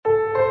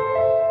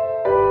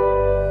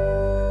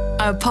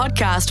A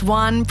Podcast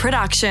One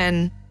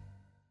production.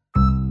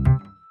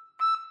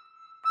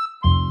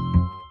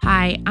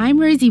 Hi, I'm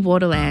Rosie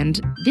Waterland.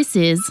 This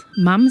is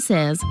Mum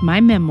Says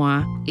My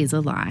Memoir is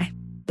a Lie.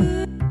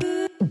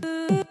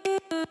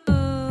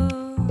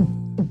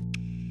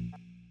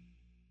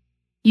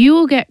 You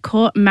will get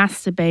caught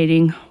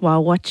masturbating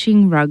while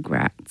watching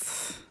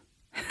Rugrats.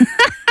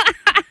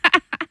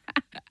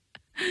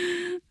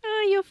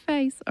 Oh, your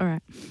face. All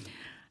right.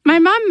 My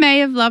mum may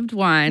have loved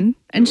wine,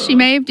 and she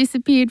may have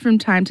disappeared from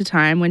time to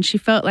time when she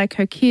felt like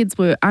her kids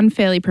were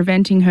unfairly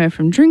preventing her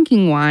from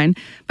drinking wine,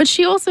 but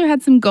she also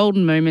had some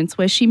golden moments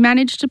where she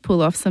managed to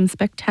pull off some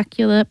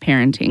spectacular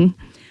parenting.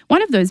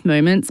 One of those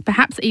moments,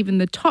 perhaps even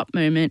the top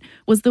moment,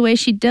 was the way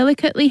she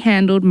delicately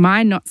handled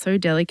my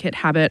not-so-delicate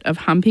habit of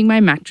humping my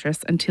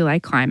mattress until I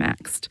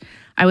climaxed.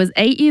 I was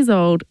 8 years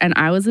old and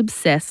I was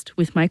obsessed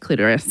with my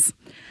clitoris.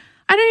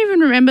 I don't even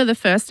remember the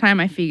first time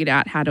I figured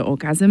out how to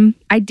orgasm.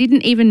 I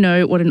didn't even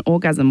know what an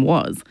orgasm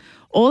was.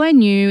 All I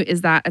knew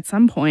is that at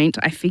some point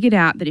I figured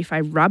out that if I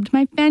rubbed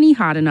my fanny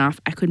hard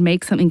enough, I could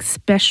make something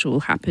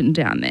special happen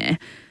down there.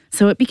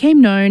 So it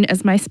became known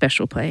as my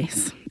special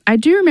place. I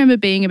do remember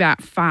being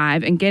about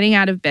 5 and getting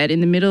out of bed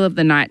in the middle of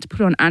the night to put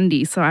on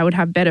undies so I would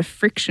have better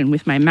friction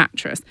with my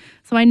mattress.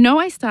 So I know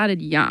I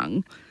started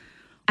young.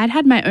 I'd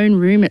had my own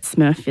room at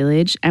Smurf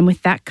Village, and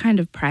with that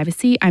kind of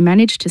privacy, I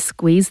managed to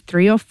squeeze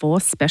 3 or 4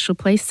 special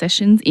place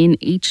sessions in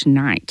each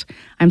night.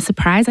 I'm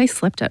surprised I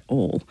slept at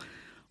all.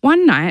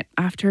 One night,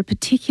 after a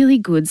particularly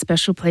good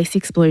special place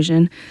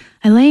explosion,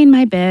 I lay in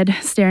my bed,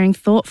 staring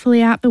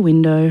thoughtfully out the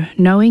window,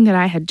 knowing that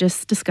I had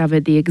just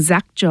discovered the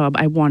exact job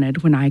I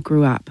wanted when I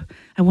grew up.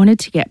 I wanted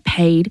to get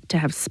paid to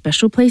have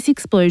special place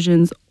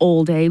explosions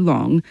all day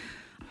long.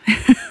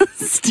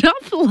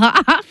 Stop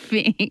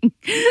laughing.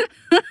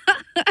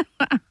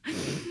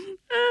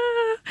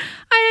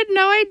 I had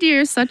no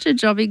idea such a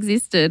job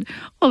existed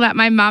or that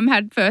my mum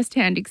had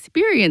first-hand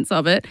experience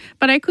of it,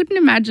 but I couldn't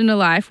imagine a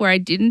life where I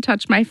didn't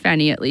touch my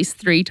fanny at least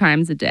 3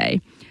 times a day.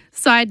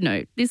 Side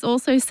note, this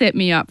also set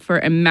me up for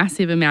a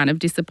massive amount of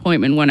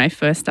disappointment when I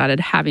first started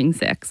having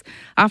sex.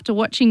 After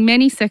watching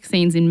many sex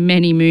scenes in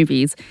many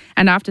movies,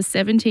 and after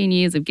 17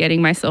 years of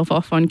getting myself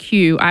off on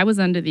cue, I was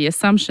under the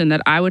assumption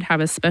that I would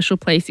have a special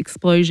place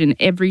explosion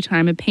every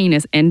time a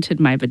penis entered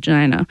my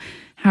vagina.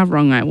 How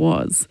wrong I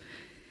was.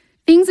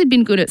 Things had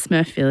been good at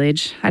Smurf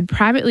Village. I'd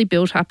privately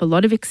built up a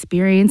lot of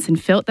experience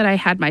and felt that I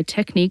had my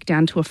technique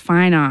down to a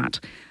fine art.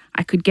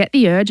 I could get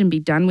the urge and be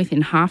done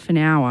within half an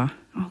hour.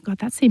 Oh, God,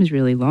 that seems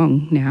really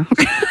long now.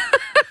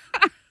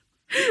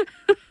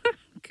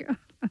 God,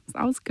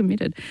 I was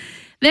committed.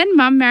 Then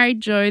Mum married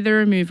Joe, the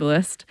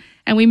removalist,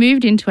 and we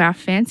moved into our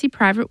fancy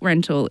private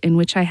rental in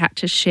which I had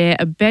to share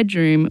a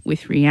bedroom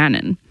with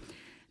Rhiannon.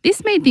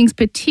 This made things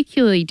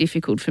particularly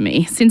difficult for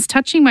me, since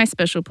touching my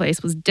special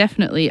place was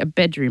definitely a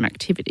bedroom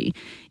activity.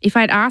 If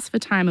I'd asked for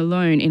time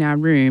alone in our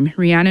room,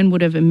 Rhiannon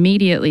would have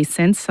immediately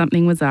sensed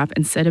something was up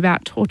and set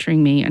about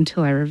torturing me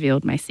until I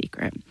revealed my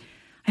secret.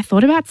 I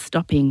thought about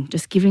stopping,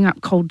 just giving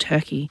up cold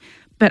turkey,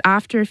 but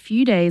after a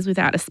few days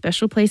without a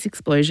special place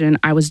explosion,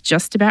 I was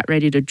just about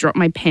ready to drop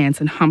my pants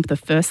and hump the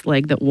first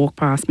leg that walked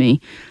past me.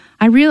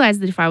 I realised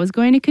that if I was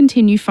going to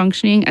continue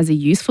functioning as a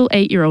useful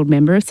 8-year-old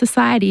member of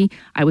society,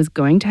 I was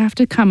going to have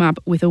to come up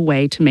with a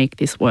way to make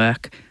this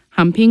work.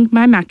 Humping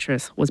my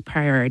mattress was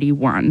priority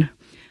 1.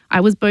 I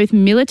was both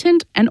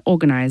militant and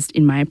organised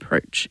in my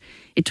approach.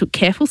 It took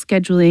careful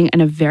scheduling and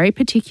a very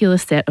particular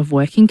set of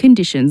working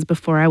conditions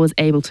before I was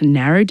able to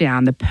narrow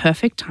down the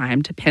perfect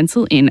time to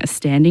pencil in a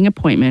standing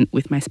appointment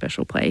with my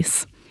special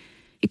place.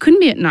 It couldn't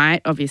be at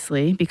night,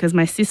 obviously, because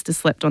my sister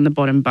slept on the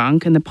bottom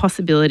bunk and the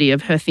possibility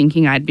of her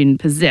thinking I'd been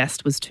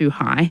possessed was too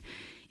high.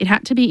 It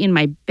had to be in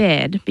my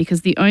bed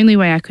because the only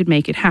way I could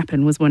make it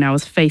happen was when I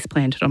was face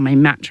planted on my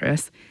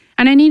mattress,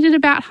 and I needed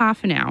about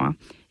half an hour.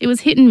 It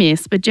was hit and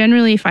miss, but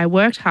generally if I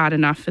worked hard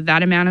enough for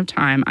that amount of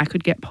time, I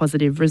could get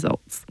positive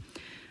results.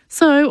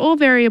 So, all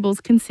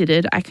variables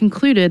considered, I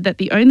concluded that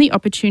the only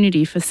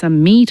opportunity for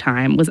some me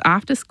time was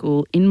after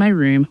school in my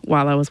room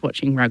while I was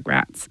watching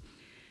Rugrats.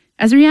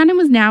 As Rhiannon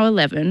was now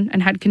 11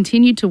 and had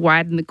continued to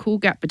widen the cool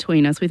gap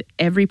between us with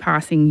every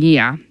passing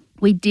year,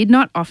 we did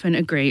not often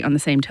agree on the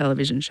same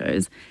television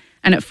shows,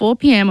 and at 4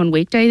 p.m. on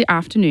weekday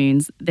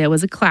afternoons, there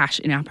was a clash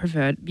in our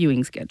preferred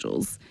viewing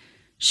schedules.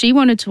 She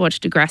wanted to watch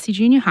Degrassi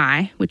Junior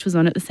High, which was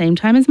on at the same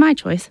time as my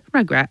choice,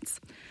 Rugrats.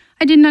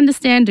 I didn't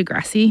understand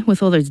Degrassi,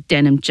 with all those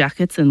denim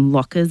jackets and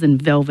lockers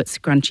and velvet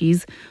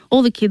scrunchies.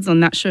 All the kids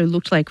on that show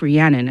looked like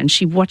Rhiannon, and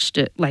she watched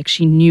it like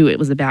she knew it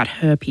was about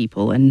her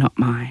people and not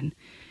mine.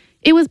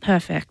 It was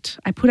perfect.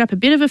 I put up a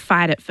bit of a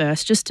fight at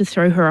first just to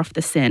throw her off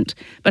the scent,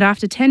 but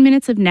after 10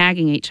 minutes of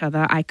nagging each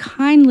other, I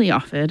kindly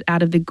offered,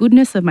 out of the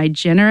goodness of my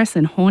generous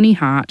and horny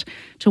heart,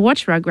 to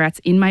watch Rugrats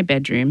in my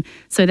bedroom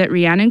so that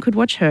Rhiannon could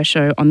watch her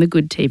show on the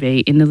good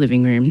TV in the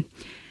living room.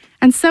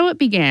 And so it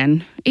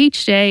began.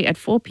 Each day at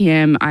 4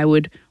 p.m, I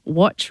would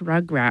watch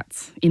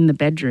Rugrats in the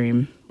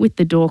bedroom, with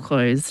the door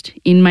closed,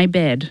 in my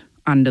bed,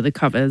 under the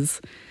covers.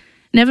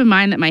 Never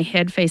mind that my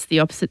head faced the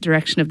opposite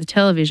direction of the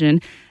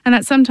television and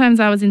that sometimes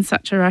I was in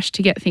such a rush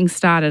to get things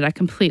started I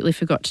completely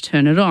forgot to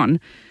turn it on.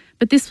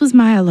 But this was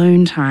my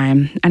alone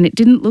time and it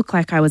didn't look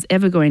like I was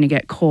ever going to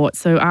get caught,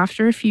 so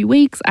after a few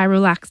weeks I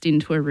relaxed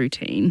into a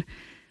routine.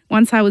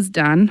 Once I was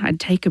done,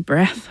 I'd take a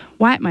breath,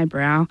 wipe my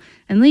brow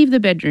and leave the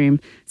bedroom,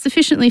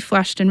 sufficiently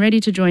flushed and ready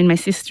to join my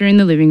sister in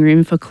the living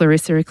room for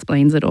Clarissa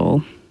Explains It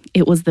All.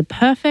 It was the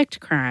perfect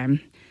crime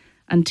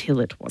until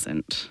it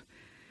wasn't.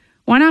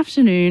 One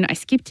afternoon, I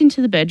skipped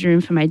into the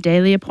bedroom for my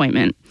daily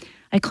appointment.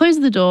 I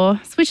closed the door,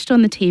 switched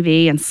on the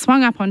TV and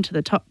swung up onto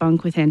the top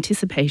bunk with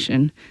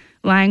anticipation.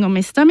 Lying on my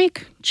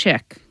stomach?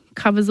 Check.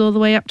 Covers all the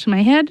way up to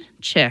my head?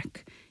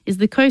 Check. Is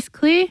the coast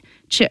clear?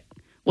 Check.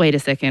 Wait a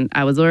second,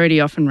 I was already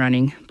off and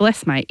running.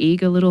 Bless my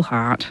eager little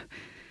heart.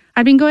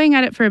 I'd been going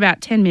at it for about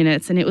 10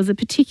 minutes and it was a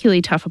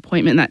particularly tough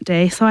appointment that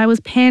day, so I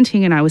was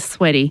panting and I was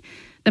sweaty.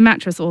 The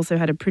mattress also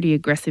had a pretty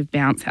aggressive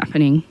bounce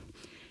happening.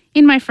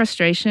 In my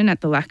frustration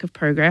at the lack of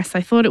progress, I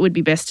thought it would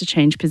be best to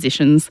change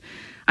positions.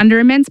 Under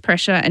immense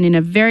pressure and in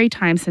a very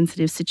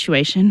time-sensitive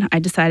situation, I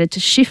decided to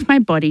shift my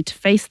body to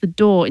face the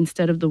door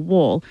instead of the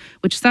wall,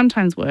 which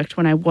sometimes worked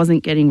when I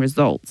wasn't getting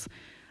results.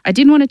 I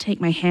didn't want to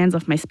take my hands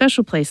off my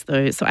special place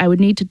though, so I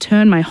would need to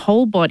turn my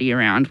whole body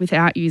around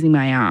without using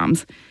my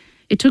arms.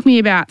 It took me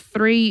about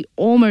 3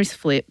 almost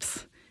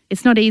flips.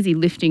 It's not easy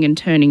lifting and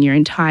turning your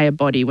entire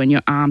body when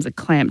your arms are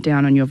clamped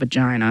down on your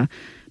vagina.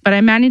 But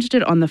I managed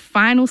it on the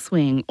final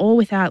swing, all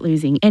without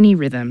losing any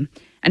rhythm.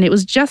 And it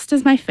was just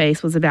as my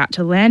face was about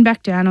to land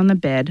back down on the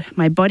bed,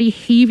 my body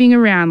heaving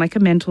around like a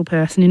mental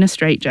person in a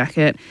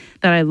straitjacket,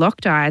 that I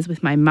locked eyes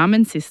with my mum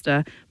and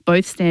sister,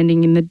 both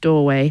standing in the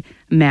doorway,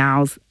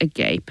 mouths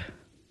agape.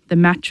 The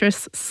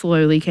mattress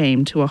slowly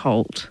came to a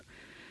halt.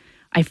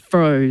 I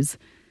froze,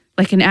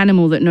 like an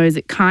animal that knows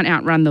it can't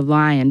outrun the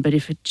lion, but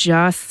if it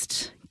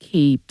just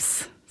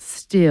keeps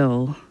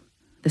still.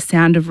 The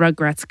sound of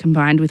Rugrats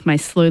combined with my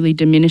slowly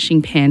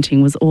diminishing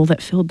panting was all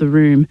that filled the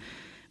room.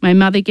 My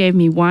mother gave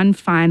me one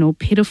final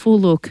pitiful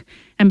look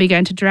and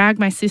began to drag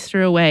my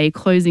sister away,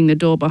 closing the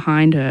door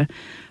behind her.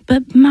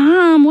 But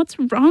Mum, what's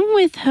wrong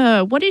with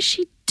her? What is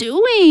she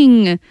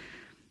doing?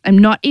 I'm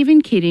not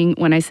even kidding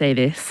when I say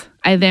this.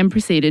 I then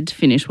proceeded to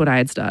finish what I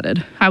had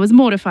started. I was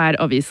mortified,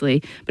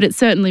 obviously, but it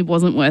certainly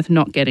wasn't worth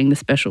not getting the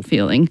special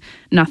feeling.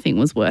 Nothing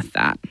was worth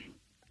that.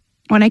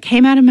 When I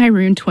came out of my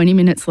room 20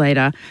 minutes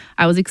later,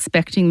 I was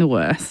expecting the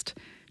worst.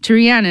 To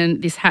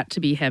Rhiannon, this had to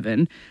be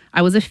heaven.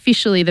 I was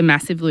officially the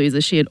massive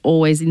loser she had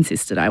always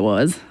insisted I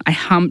was. I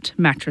humped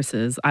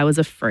mattresses. I was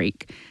a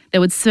freak.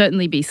 There would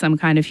certainly be some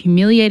kind of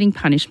humiliating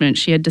punishment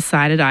she had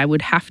decided I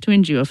would have to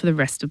endure for the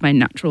rest of my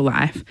natural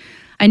life.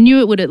 I knew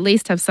it would at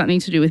least have something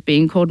to do with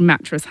being called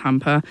Mattress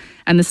Humper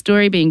and the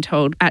story being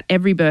told at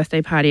every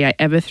birthday party I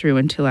ever threw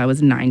until I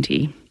was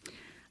 90.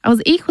 I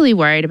was equally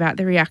worried about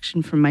the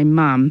reaction from my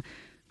mum.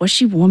 Was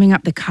she warming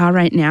up the car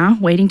right now,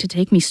 waiting to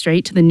take me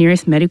straight to the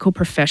nearest medical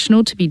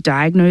professional to be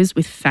diagnosed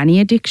with fanny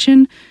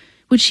addiction?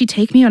 Would she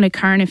take me on a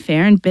current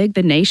affair and beg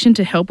the nation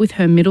to help with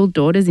her middle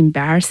daughter's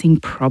embarrassing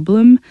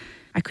problem?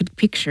 I could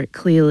picture it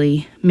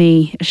clearly.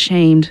 Me,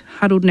 ashamed,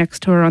 huddled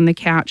next to her on the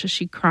couch as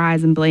she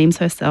cries and blames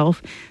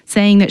herself,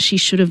 saying that she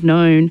should have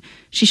known.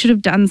 She should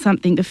have done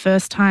something the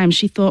first time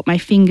she thought my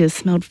fingers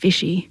smelled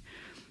fishy.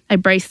 I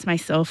braced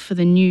myself for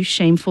the new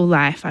shameful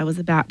life I was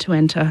about to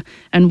enter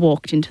and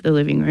walked into the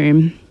living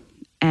room.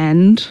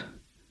 And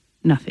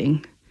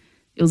nothing.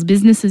 It was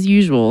business as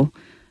usual.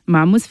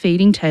 Mum was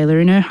feeding Taylor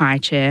in her high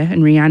chair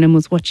and Rhiannon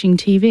was watching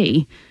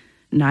TV.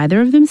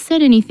 Neither of them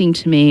said anything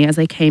to me as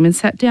I came and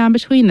sat down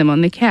between them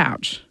on the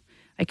couch.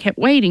 I kept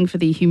waiting for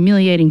the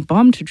humiliating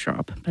bomb to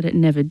drop, but it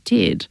never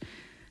did.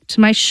 To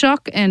my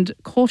shock and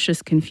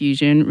cautious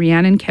confusion,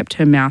 Rhiannon kept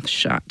her mouth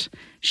shut.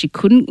 She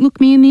couldn't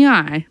look me in the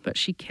eye, but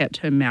she kept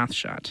her mouth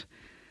shut.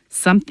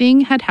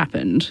 Something had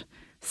happened.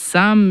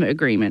 Some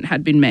agreement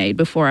had been made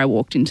before I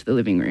walked into the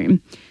living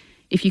room.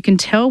 If you can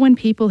tell when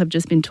people have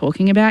just been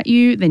talking about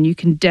you, then you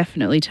can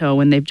definitely tell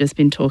when they've just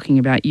been talking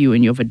about you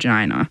and your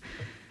vagina.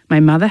 My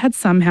mother had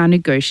somehow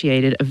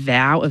negotiated a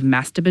vow of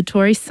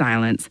masturbatory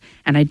silence,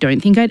 and I don't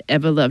think I'd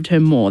ever loved her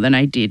more than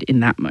I did in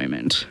that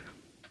moment.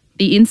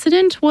 The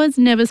incident was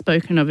never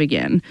spoken of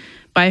again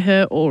by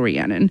her or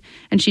Rhiannon,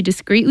 and she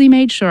discreetly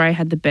made sure I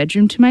had the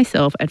bedroom to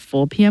myself at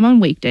 4 p.m.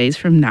 on weekdays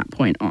from that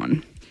point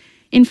on.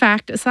 In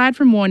fact, aside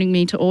from warning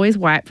me to always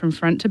wipe from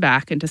front to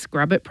back and to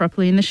scrub it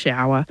properly in the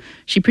shower,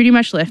 she pretty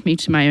much left me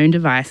to my own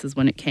devices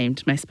when it came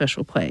to my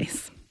special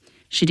place.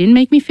 She didn't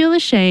make me feel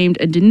ashamed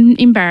and didn't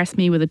embarrass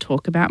me with a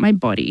talk about my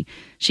body.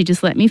 She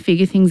just let me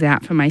figure things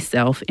out for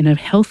myself in a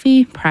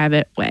healthy,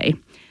 private way,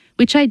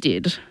 which I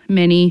did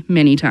many,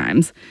 many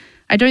times.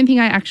 I don't think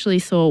I actually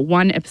saw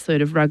one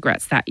episode of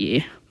Rugrats that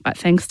year, but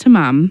thanks to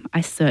Mum,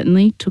 I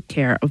certainly took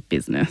care of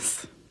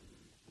business.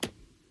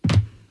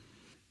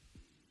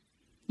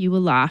 You were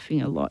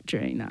laughing a lot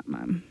during that,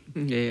 Mum.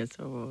 Yes,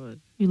 I was.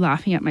 You're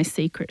laughing at my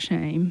secret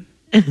shame.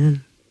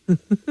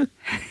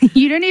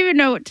 You don't even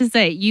know what to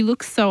say. You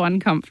look so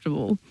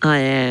uncomfortable. I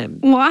am.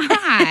 Why?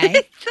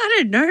 I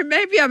don't know.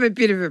 Maybe I'm a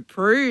bit of a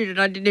prude and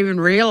I didn't even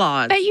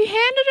realise. But you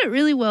handled it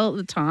really well at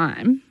the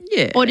time.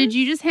 Yeah. Or did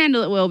you just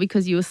handle it well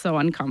because you were so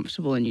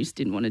uncomfortable and you just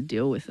didn't want to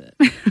deal with it?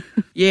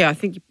 Yeah, I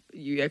think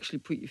you actually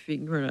put your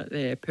finger on it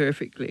there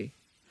perfectly.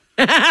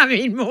 I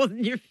mean, more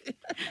than you.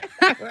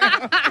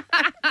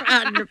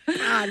 Pardon.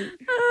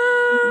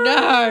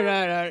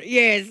 No.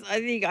 Yes, I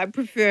think I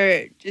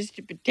prefer just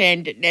to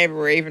pretend it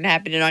never even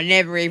happened and I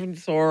never even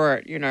saw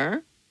it, you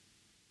know?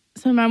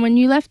 So, Mum, when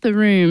you left the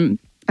room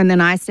and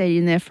then I stayed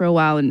in there for a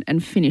while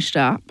and finished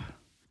up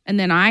and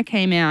then I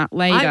came out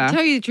later. I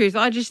tell you the truth,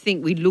 I just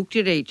think we looked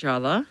at each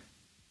other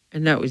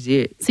and that was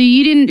it. So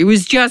you didn't... It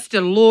was just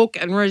a look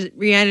and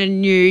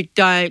Rhiannon knew,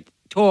 don't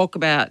talk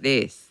about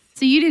this.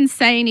 So you didn't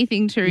say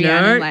anything to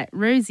Rhiannon No. like,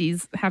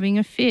 Rosie's having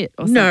a fit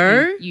or something?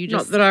 No, You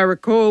just... not that I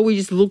recall. We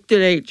just looked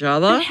at each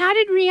other. But how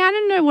did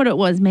Rhiannon know what it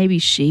was? Maybe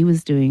she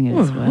was doing it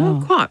as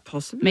well. Quite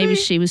possibly. Maybe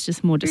she was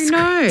just more Who discreet.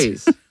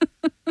 knows?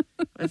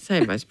 I'd say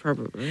most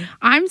probably.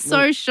 I'm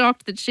so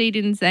shocked that she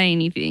didn't say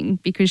anything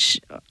because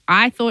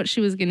I thought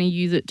she was going to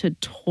use it to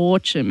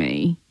torture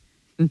me.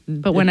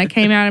 But when I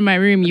came out of my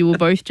room, you were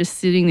both just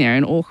sitting there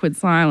in awkward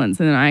silence.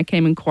 And then I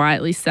came and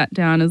quietly sat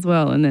down as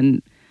well. And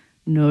then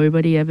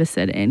nobody ever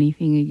said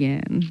anything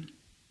again.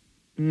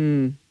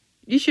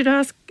 You should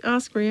ask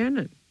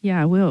Rhiannon.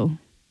 Yeah, I will.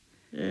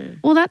 Yeah.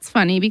 Well, that's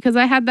funny because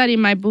I had that in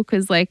my book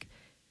as like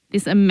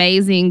this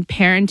amazing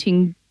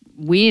parenting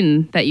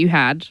win that you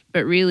had.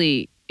 But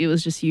really, it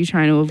was just you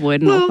trying to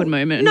avoid an awkward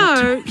moment. And not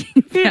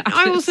talking about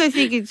I it. also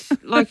think it's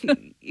like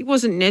it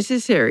wasn't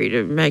necessary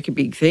to make a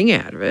big thing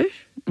out of it.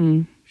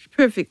 It's a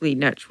perfectly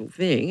natural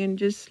thing and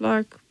just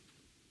like,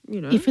 you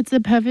know. If it's a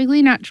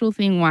perfectly natural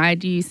thing, why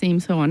do you seem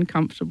so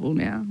uncomfortable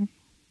now?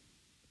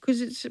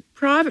 Because it's a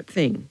private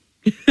thing.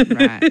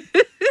 Right.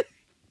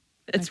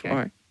 That's Okay.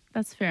 why.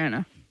 That's fair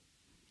enough.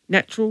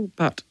 Natural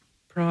but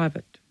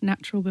private.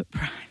 Natural but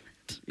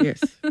private.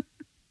 Yes.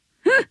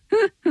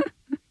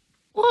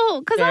 Well,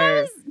 because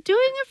I was doing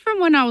it from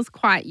when I was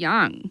quite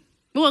young.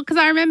 Well, because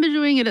I remember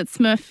doing it at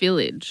Smurf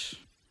Village.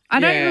 I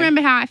don't Yeah.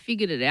 remember how I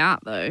figured it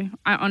out, though.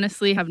 I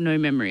honestly have no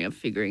memory of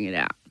figuring it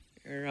out.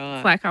 Right.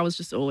 It's like I was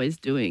just always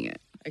doing it.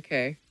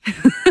 Okay.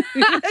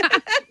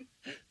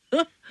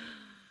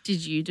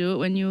 Did you do it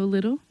when you were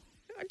little?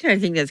 I don't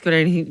think that's got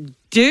anything to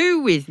do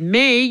with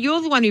me.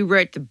 You're the one who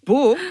wrote the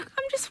book.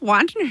 I'm just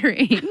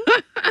wondering.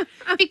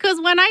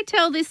 Because when I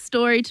tell this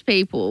story to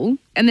people,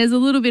 and there's a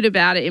little bit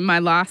about it in my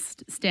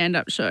last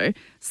stand-up show,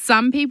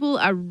 some people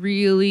are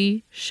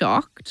really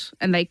shocked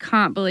and they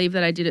can't believe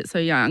that I did it so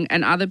young.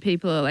 And other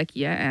people are like,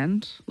 yeah,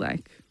 and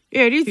like,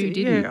 Yeah, it is. Who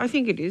didn't? Yeah, I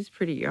think it is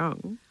pretty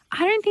young.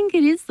 I don't think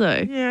it is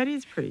though. Yeah, it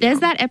is pretty There's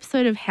young. that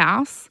episode of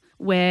House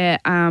where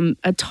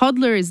a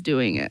toddler is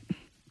doing it.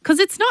 Because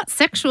it's not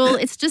sexual.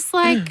 It's just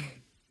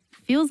like,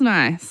 feels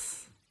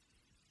nice.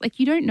 Like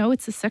you don't know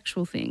it's a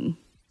sexual thing.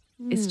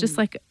 It's just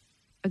like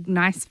a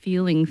nice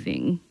feeling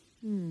thing.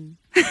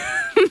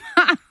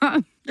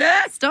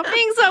 Stop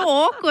being so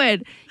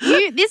awkward.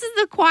 This is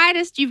the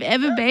quietest you've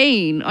ever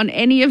been on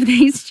any of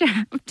these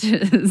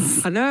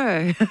chapters. I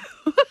know.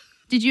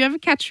 Did you ever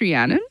catch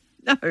Rhiannon?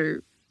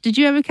 No. Did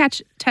you ever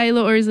catch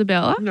Taylor or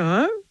Isabella?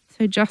 No.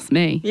 So just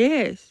me.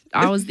 Yes.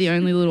 I was the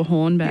only little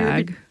horn You're a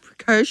bag. bit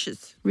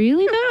precocious.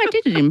 Really though? I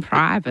did it in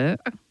private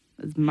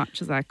as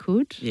much as I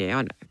could. Yeah,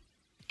 I know.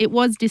 It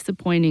was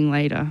disappointing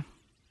later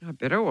I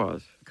bet it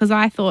was. because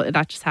I thought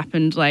that just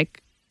happened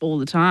like all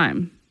the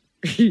time.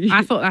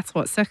 I thought that's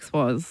what sex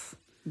was.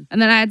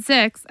 And then I had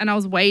sex and I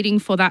was waiting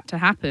for that to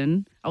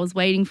happen. I was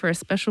waiting for a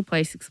special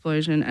place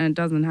explosion and it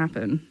doesn't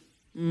happen.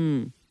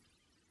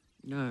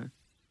 No.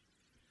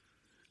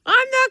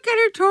 I'm not going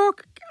to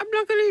talk. I'm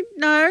not going to.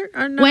 No.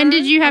 When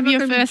did you have I'm not your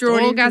gonna be first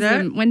drawn into that.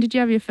 orgasm? When did you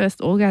have your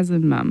first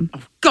orgasm, Mum?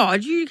 Oh,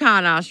 God, you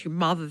can't ask your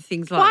mother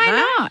things like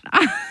that.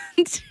 Why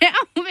not?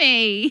 Tell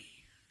me.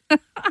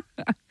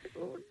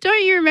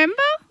 Don't you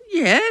remember?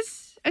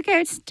 Yes.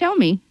 Okay, just tell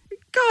me. For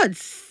God's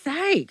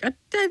sake, I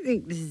don't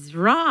think this is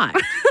right.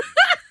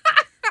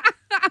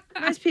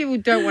 Most people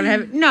don't want to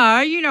have.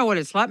 No, you know what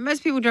it's like.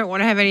 Most people don't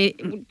want to have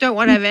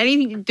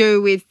anything to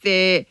do with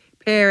their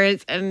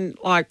parents and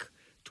like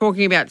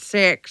talking about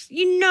sex.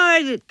 You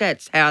know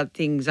that's how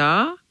things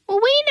are. Well,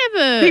 we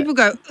never. People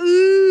go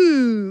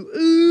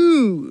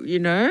ooh, you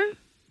know.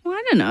 Well,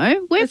 I don't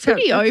know. We're That's how-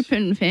 pretty that's-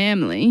 open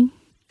family.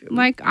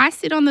 Like, I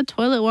sit on the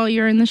toilet while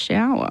you're in the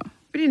shower.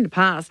 But in the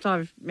past,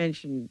 I've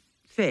mentioned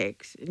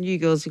sex, and you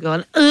girls have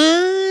gone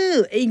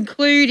ooh,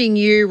 including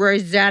you,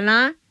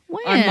 Rosanna.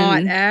 When? I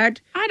might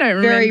add. I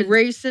don't Very remember.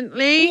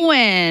 recently.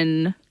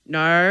 When?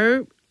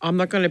 No, I'm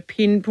not going to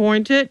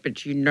pinpoint it,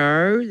 but you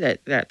know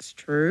that that's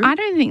true. I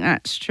don't think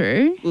that's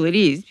true. Well, it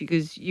is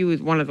because you were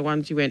one of the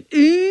ones who went,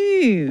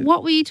 ooh.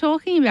 What were you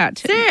talking about?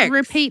 Sex.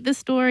 Repeat the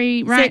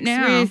story right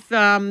now.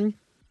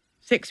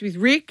 Sex with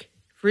Rick,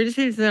 for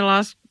instance, in the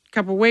last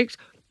couple of weeks.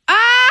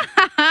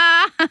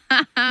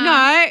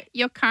 No,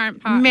 Your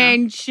current partner.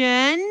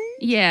 mentioned.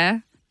 Yeah.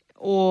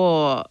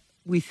 Or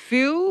with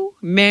Phil,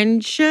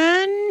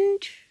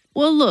 mentioned.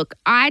 Well, look,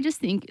 I just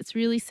think it's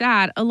really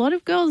sad. A lot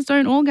of girls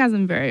don't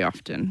orgasm very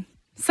often.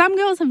 Some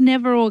girls have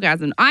never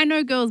orgasmed. I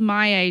know girls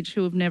my age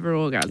who have never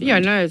orgasmed. Yeah,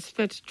 no,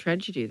 that's a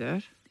tragedy,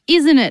 that.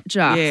 Isn't it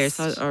just? Yes,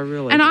 I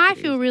really And think I it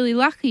feel is. really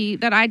lucky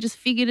that I just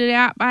figured it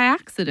out by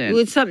accident.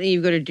 Well, it's something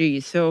you've got to do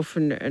yourself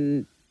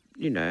and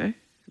you know,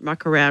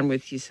 muck around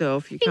with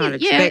yourself. You can't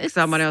yeah, expect it's-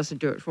 someone else to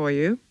do it for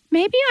you.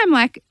 Maybe I'm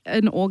like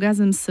an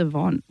orgasm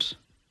savant.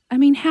 I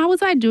mean, how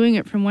was I doing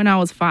it from when I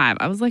was 5?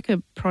 I was like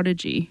a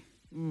prodigy.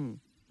 Don't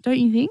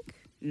you think?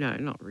 No,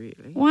 not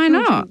really. Why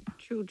not?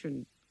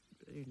 Children,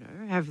 you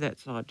know, have that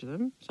side to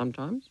them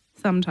sometimes.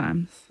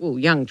 Sometimes. Well,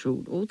 young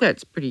children. Well,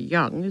 that's pretty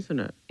young, isn't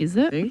it? Is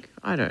I it? think.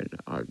 I don't know.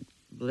 I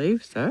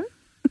believe so.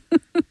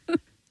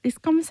 This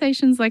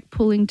conversation's like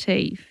pulling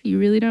teeth. You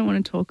really don't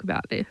want to talk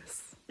about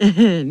this.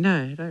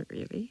 No, I don't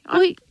really.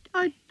 We,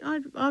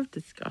 I've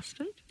discussed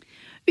it.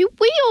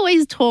 we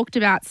always talked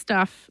about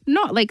stuff,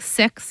 not like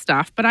sex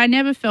stuff, but I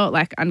never felt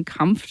like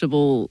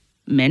uncomfortable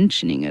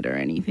mentioning it or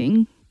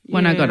anything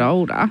when I got Yeah.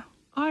 older.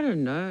 I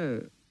don't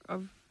know.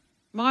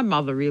 My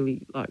mother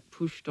really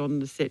pushed on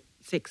the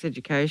sex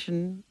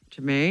education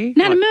to me.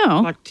 Nana Mel?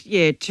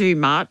 Too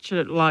much.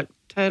 It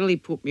totally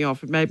put me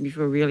off. It made me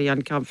feel really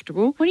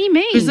uncomfortable. What do you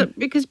mean?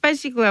 Because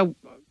basically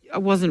I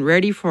wasn't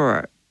ready for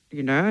it,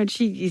 you know. And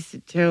she used to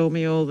tell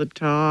me all the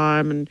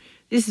time. And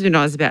this is when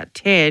I was about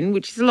 10,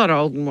 which is a lot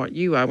older than what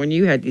you are when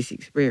you had this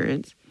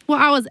experience. Well,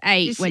 I was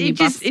 8 when you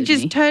busted It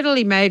just me.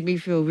 totally made me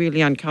feel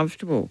really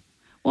uncomfortable.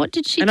 What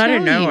did she And tell I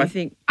don't know. you? I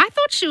think. I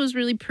thought she was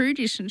really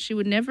prudish and she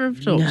would never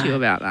have talked to you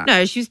about that.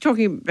 No, she was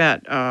talking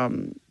about,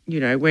 you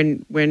know,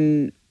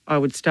 when I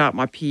would start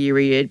my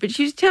period. But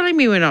she was telling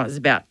me when I was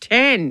about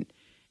 10.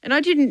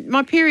 And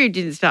my period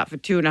didn't start for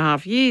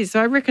 2.5 years.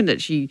 So I reckon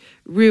that she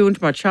ruined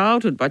my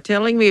childhood by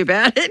telling me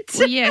about it.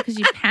 Well, yeah, because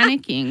you're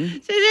panicking.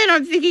 So then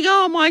I'm thinking,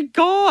 oh, my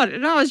God.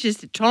 And I was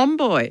just a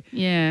tomboy.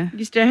 Yeah.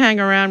 Used to hang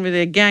around with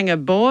a gang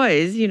of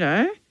boys, you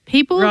know,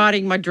 People,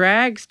 riding my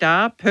drag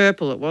star,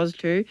 purple it was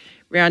too,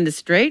 around the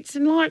streets.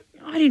 And I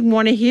didn't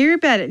want to hear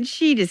about it. And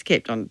she just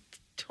kept on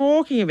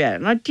talking about it.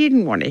 And I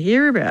didn't want to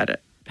hear about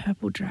it.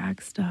 purple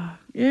drag star.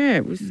 Yeah,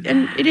 it was,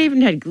 and it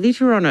even had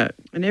glitter on it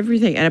and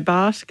everything, and a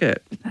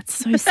basket. That's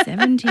so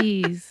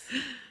 70s.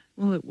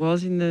 Well, it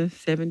was in the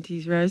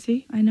 70s,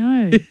 Rosie. I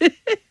know.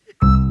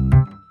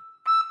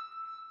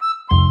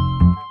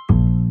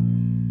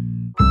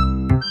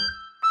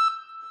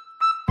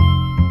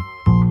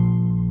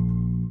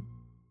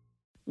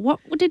 What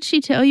did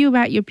she tell you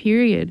about your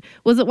period?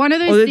 Was it one of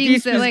those Well, things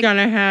this that was like, going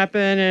to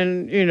happen,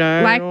 and you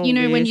know, like all you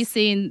know, when this. you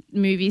see in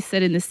movies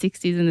set in the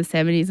 60s and the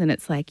 70s, and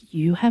it's like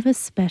you have a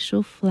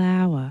special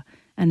flower,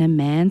 and a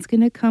man's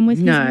going to come with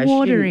his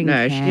watering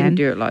can. She didn't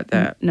do it like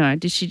that. No,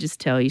 did she just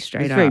tell you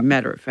straight It's up? very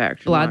matter of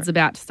fact. Blood's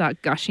about to start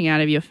gushing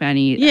out of your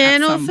fanny. Yeah, at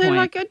and some also point.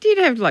 like I did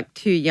have like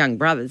 2 young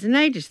brothers, and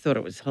they just thought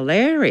it was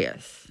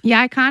hilarious.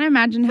 Yeah, I can't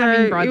imagine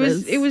having So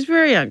brothers. It was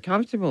very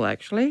uncomfortable,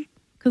 actually.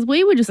 Because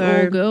we were just So-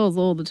 all girls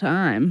all the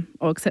time,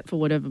 or except for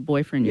whatever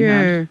boyfriend you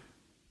Yeah. had.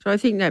 So I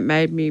think that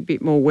made me a bit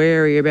more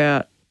wary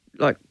about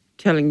like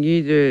telling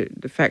you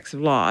the facts of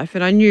life.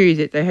 And I knew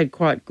that they had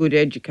quite good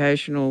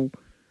educational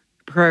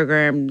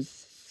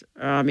programs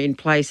in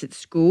place at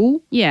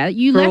school. Yeah,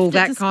 you For left all it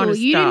that to kind school. of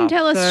You didn't stuff.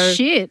 tell us So-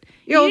 shit.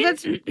 Yeah, well, You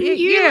that's- didn't- yeah,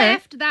 you yeah.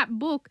 left that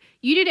book.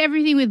 You did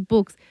everything with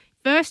books.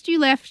 First, you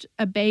left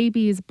A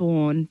Baby Is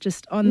Born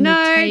just on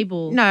the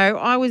table. No,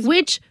 I was...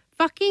 Which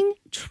fucking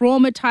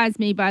traumatized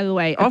me, by the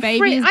way. A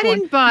Baby Is I Born.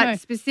 didn't buy No.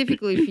 it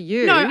specifically for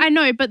you. No, I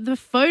know, but the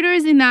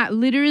photos in that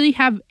literally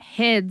have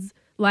heads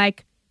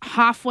like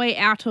halfway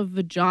out of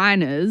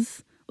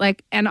vaginas.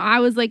 Like, and I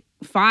was like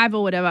 5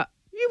 or whatever.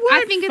 You I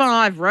weren't think it's-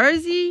 5,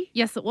 Rosie.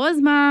 Yes, it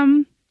was,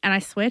 Mum. And I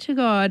swear to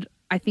God,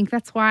 I think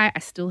that's why I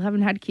still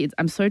haven't had kids.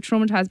 I'm so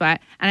traumatized by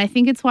it. And I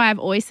think it's why I've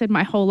always said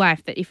my whole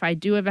life that if I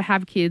do ever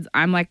have kids,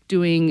 I'm like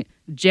doing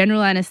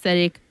general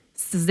anesthetic,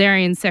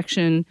 cesarean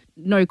section,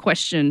 no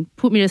question.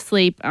 Put me to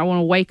sleep. I want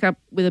to wake up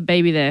with a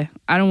baby there.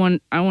 I don't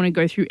want to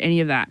go through any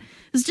of that.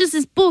 It's just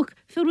this book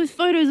filled with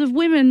photos of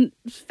women,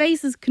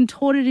 faces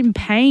contorted in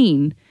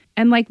pain,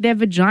 and like their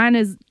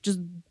vaginas just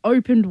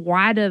opened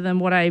wider than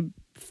what I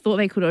thought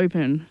they could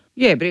open.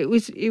 Yeah, but it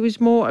was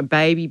more a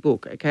baby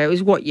book, okay? It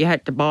was what you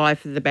had to buy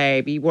for the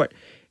baby, what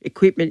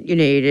equipment you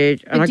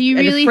needed. But do you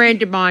and really- a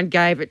friend of mine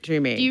gave it to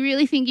me. Do you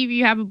really think if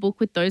you have a book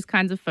with those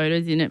kinds of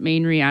photos in it, me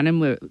and Rhiannon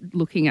were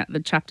looking at the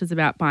chapters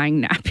about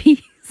buying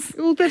nappies?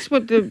 Well, that's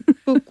what the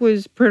book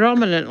was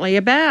predominantly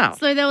about.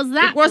 So there was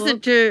that It wasn't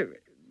book. to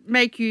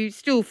make you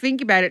still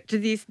think about it to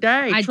this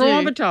day. I do.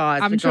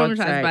 Traumatised. I'm for God's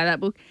traumatized sake. by that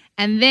book.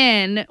 And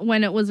then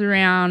when it was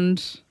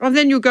around, Oh,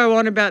 then you'll go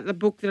on about the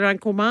book that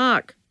Uncle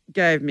Mark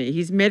gave me,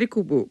 his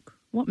medical book.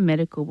 what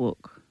medical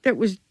book?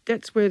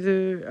 That's where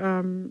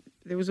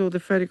there was all the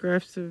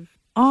photographs of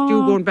Oh,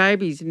 stillborn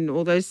babies and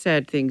all those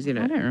sad things in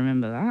I it. don't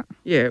remember that.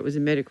 Yeah, it was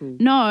a medical.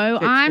 No,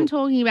 Sex I'm book.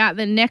 talking about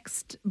the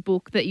next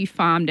book that you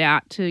farmed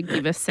out to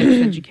give us sex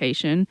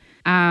education.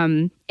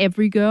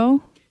 Every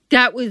Girl.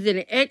 That was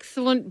an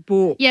excellent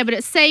book. Yeah, but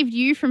it saved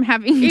you from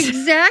having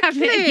Exactly.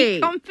 to have any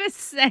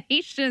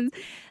conversations.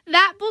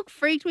 That book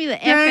freaked me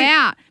the F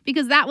out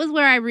because that was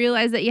where I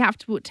realized that you have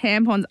to put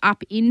tampons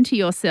up into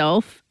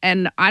yourself.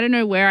 And I don't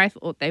know where I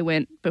thought they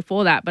went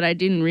before that, but I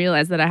didn't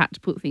realize that I had to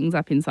put things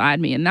up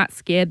inside me, and that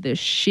scared the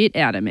shit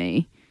out of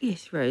me.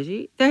 Yes,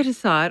 Rosie. That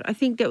aside, I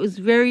think that was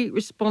a very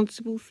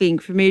responsible thing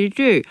for me to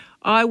do.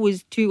 I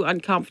was too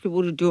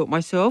uncomfortable to do it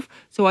myself,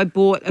 so I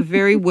bought a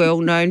very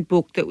well-known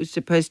book that was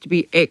supposed to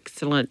be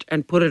excellent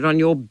and put it on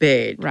your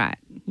bed. Right.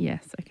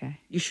 Yes. Okay.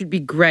 You should be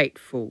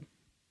grateful.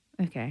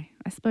 Okay.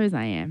 I suppose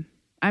I am.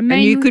 And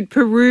you could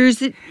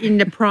peruse it in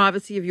the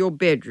privacy of your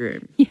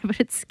bedroom. Yeah, but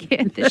it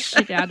scared the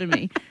shit out of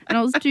me. And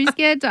I was too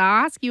scared to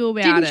ask you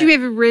about it. Didn't you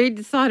ever read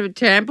the side of a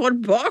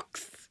tampon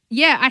box?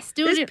 Yeah, I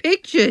still There's did.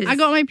 pictures. I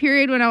got my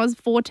period when I was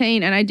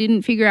 14 and I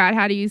didn't figure out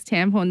how to use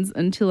tampons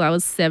until I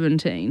was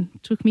 17.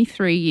 It took me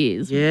 3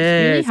 years.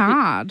 Yeah, It's really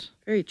hard.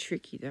 Very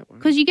tricky, that one.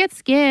 Because you get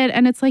scared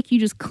and it's like you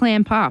just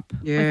clamp up.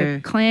 Yeah. Like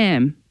a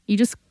clam. You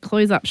just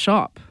close up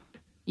shop.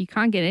 You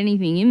can't get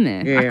anything in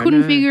there. Yeah, I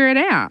couldn't know. figure it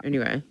out.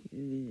 Anyway.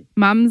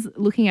 Mum's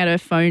looking at her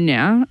phone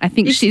now. I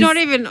think It's she's not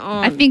even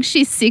on. I think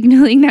she's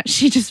signaling that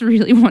she just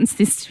really wants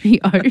this to be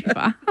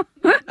over.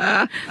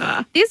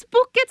 This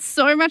book gets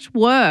so much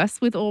worse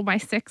with all my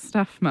sex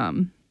stuff,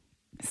 Mum.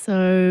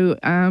 So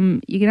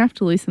you're going to have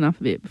to loosen up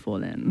a bit before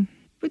then.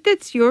 But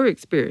that's your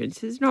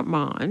experiences, not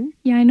mine.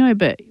 Yeah, I know,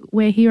 but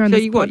we're here on So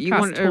this you podcast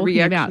want a talking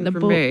reaction about the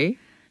from book. me?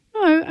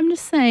 No, I'm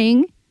just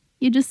saying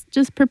you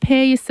just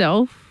prepare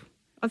yourself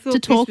I thought to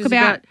this talk was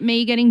about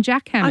me getting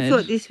jackhammered. I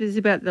thought this was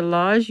about the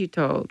lies you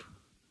told.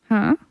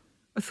 Huh?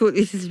 I thought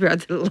this is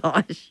about the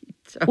lies you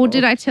told. Or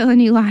did I tell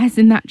any lies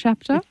in that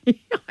chapter?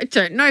 I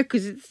don't know,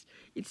 because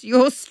it's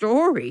your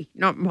story,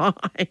 not mine.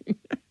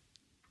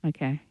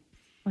 Okay.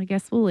 Well, I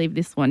guess we'll leave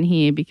this one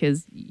here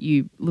because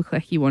you look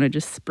like you want to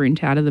just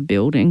sprint out of the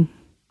building.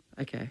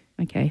 Okay.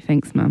 Okay,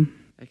 thanks, Mum.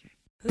 Okay.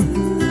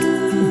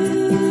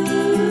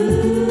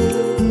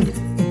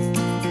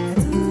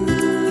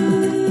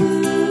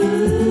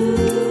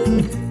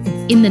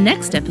 In the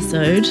next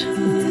episode,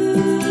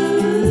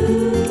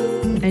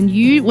 and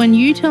when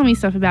you tell me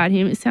stuff about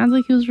him, it sounds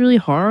like he was really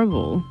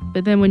horrible.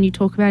 But then when you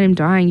talk about him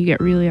dying, you get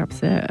really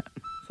upset.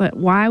 It's like,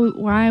 why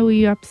were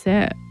you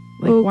upset?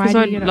 Like, Well, why because do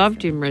I you get loved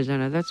upset? him,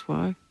 Rosanna, that's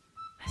why.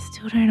 I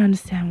still don't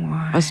understand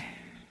why.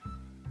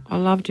 I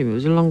loved him. It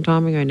was a long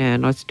time ago now,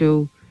 and I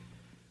still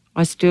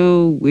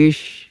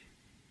wish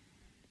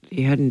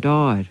he hadn't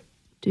died.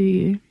 Do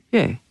you?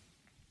 Yeah.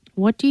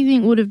 What do you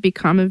think would have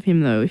become of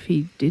him, though, if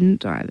he didn't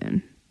die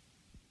then?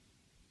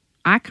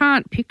 I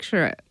can't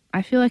picture it.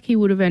 I feel like he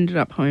would have ended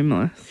up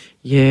homeless.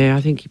 Yeah,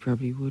 I think he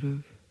probably would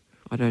have.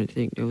 I don't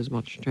think there was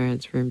much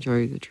chance for him to tell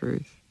you the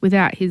truth.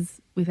 Without his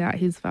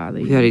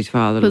father. Without his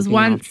father 'Cause looking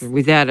once- after him.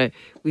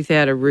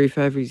 Without a roof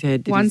over his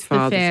head that Once his the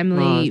father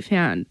family supplied.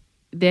 found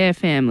their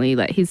family,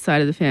 like his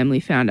side of the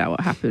family found out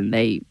what happened,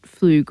 they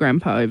flew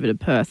Grandpa over to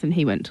Perth and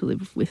he went to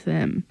live with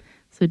them.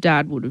 So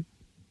Dad would have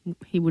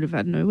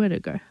had nowhere to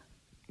go.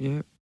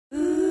 Yeah.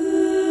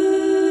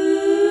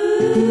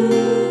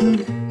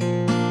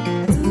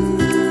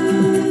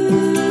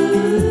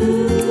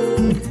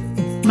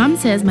 Mum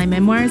Says My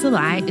Memoir Is a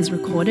Lie is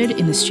recorded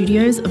in the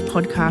studios of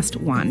Podcast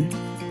One.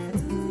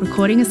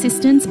 Recording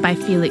assistance by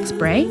Felix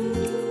Bray.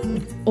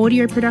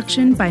 Audio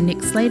production by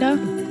Nick Slater.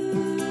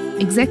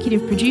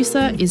 Executive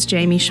producer is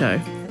Jamie Show.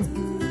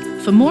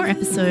 For more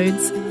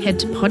episodes, head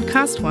to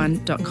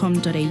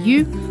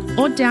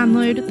podcastone.com.au or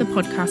download the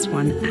Podcast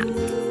One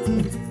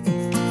app.